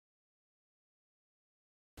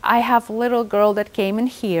I have a little girl that came in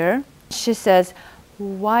here. She says,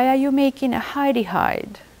 "Why are you making a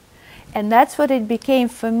hidey-hide?" And that's what it became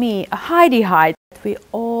for me, a hidey-hide. We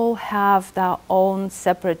all have our own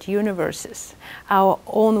separate universes, our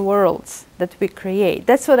own worlds that we create.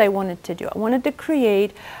 That's what I wanted to do. I wanted to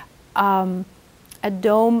create a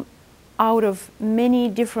dome out of many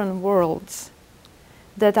different worlds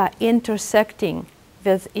that are intersecting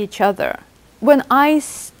with each other. When I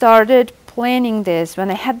started planning this,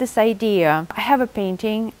 when I had this idea, I have a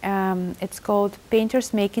painting, it's called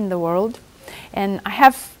Painters Making the World, and I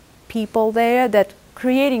have people there that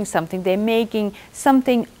creating something, they're making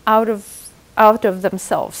something out of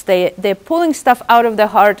themselves. They're pulling stuff out of their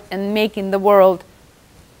heart and making the world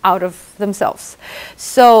out of themselves.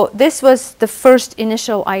 So this was the first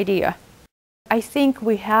initial idea. I think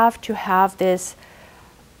we have to have this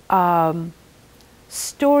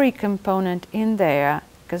story component in there,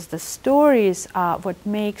 because the stories are what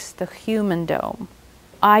makes the human dome.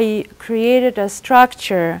 I created a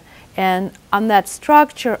structure, and on that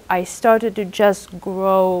structure I started to just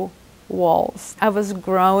grow walls. I was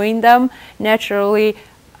growing them naturally,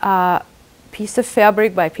 piece of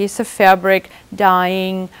fabric by piece of fabric,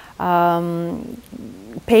 dyeing,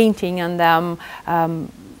 painting on them,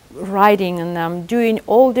 writing on them, doing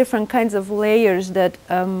all different kinds of layers that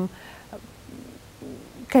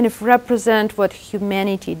kind of represent what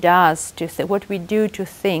humanity does, what we do to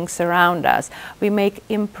things around us. We make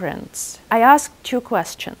imprints. I asked two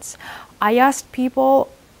questions. I asked people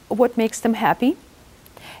what makes them happy,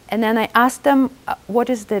 and then I asked them what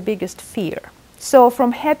is their biggest fear. So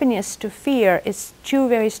from happiness to fear is two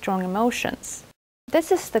very strong emotions.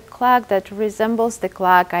 This is the clock that resembles the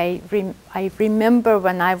clock I remember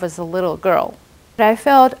when I was a little girl. I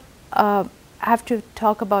felt I have to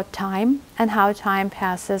talk about time and how time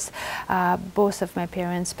passes. Both of my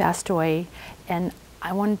parents passed away, and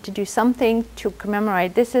I wanted to do something to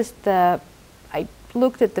commemorate. This is I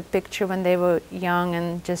looked at the picture when they were young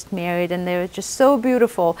and just married, and they were just so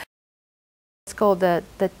beautiful. It's called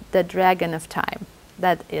the dragon of time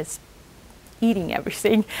that is eating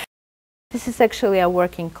everything. This is actually a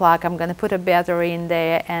working clock. I'm going to put a battery in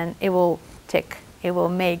there and it will tick. It will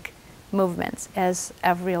make movements as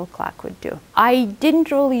a real clock would do. I didn't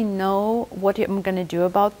really know what I'm going to do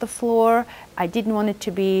about the floor. I didn't want it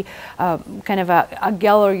to be kind of a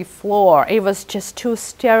gallery floor. It was just too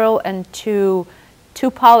sterile and too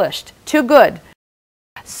polished, too good.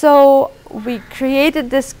 So we created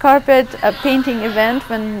this carpet painting event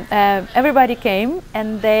when everybody came,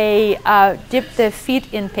 and they dipped their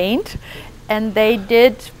feet in paint, and they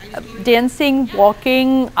did dancing,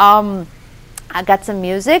 walking. I got some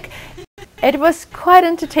music. It was quite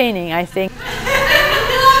entertaining, I think.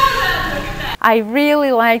 I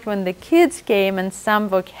really liked when the kids came, and some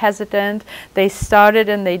were hesitant. They started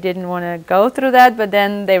and they didn't want to go through that, but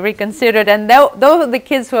then they reconsidered, and those the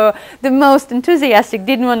kids who were the most enthusiastic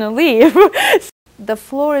didn't want to leave. The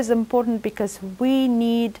floor is important because we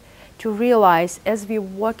need to realize as we're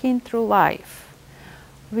walking through life,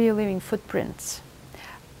 we're leaving footprints.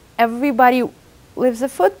 Everybody leaves a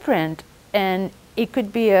footprint, and it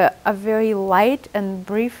could be a very light and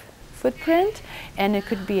brief footprint, and it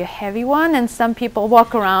could be a heavy one, and some people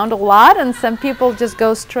walk around a lot, and some people just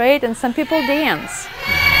go straight, and some people dance.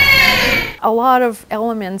 A lot of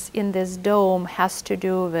elements in this dome has to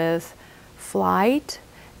do with flight,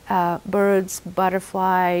 birds,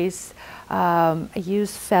 butterflies. I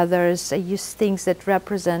use feathers, I use things that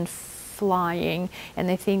represent flying, and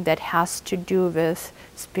I think that has to do with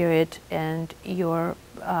spirit and your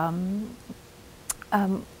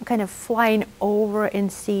kind of flying over and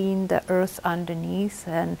seeing the earth underneath,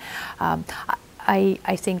 and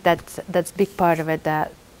I think that's a big part of it,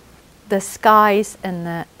 that the skies and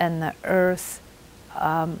the earth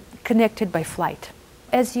connected by flight.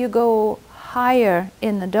 As you go higher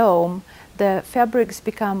in the dome, the fabrics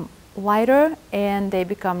become lighter and they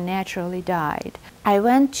become naturally dyed. I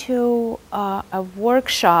went to a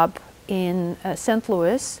workshop in St.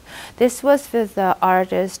 Louis. This was with the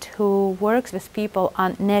artist who works with people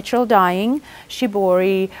on natural dyeing,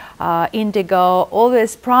 shibori, indigo, all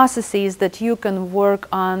these processes that you can work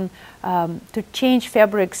on to change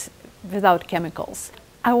fabrics without chemicals.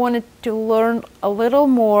 I wanted to learn a little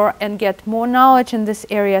more and get more knowledge in this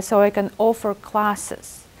area so I can offer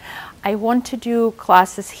classes. I want to do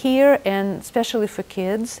classes here, and especially for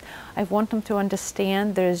kids. I want them to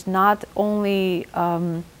understand there's not only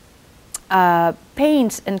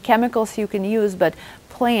paints and chemicals you can use, but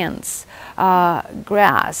plants,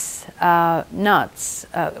 grass, nuts,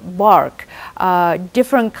 bark,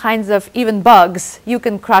 different kinds of even bugs. You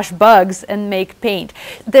can crush bugs and make paint.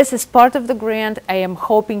 This is part of the grant. I am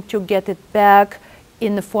hoping to get it back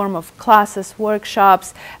in the form of classes,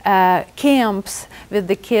 workshops, camps with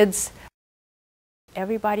the kids.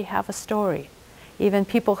 Everybody have a story. Even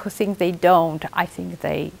people who think they don't, I think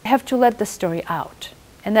they have to let the story out.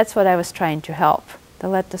 And that's what I was trying to help, to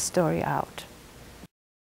let the story out.